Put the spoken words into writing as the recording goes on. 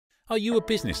Are you a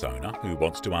business owner who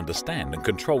wants to understand and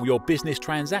control your business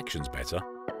transactions better?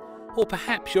 Or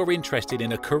perhaps you're interested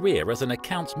in a career as an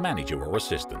accounts manager or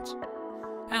assistant?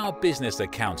 Our Business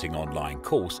Accounting Online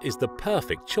course is the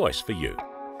perfect choice for you.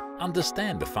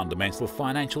 Understand the fundamental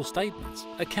financial statements,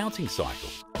 accounting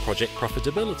cycles, project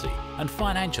profitability, and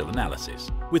financial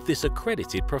analysis with this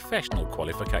accredited professional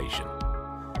qualification.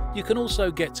 You can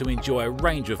also get to enjoy a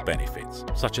range of benefits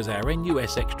such as our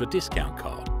NUS Extra discount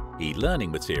card,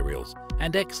 e-learning materials,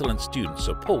 and excellent student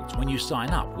support when you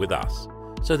sign up with us,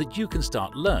 so that you can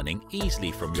start learning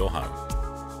easily from your home.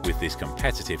 With this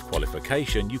competitive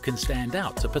qualification, you can stand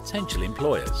out to potential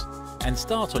employers and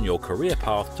start on your career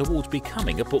path towards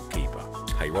becoming a bookkeeper,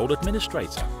 payroll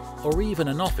administrator, or even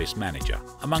an office manager,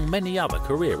 among many other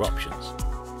career options.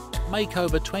 Make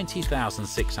over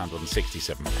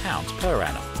 £20,667 per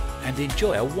annum and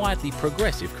enjoy a widely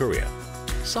progressive career.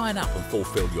 Sign up and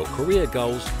fulfill your career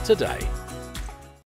goals today.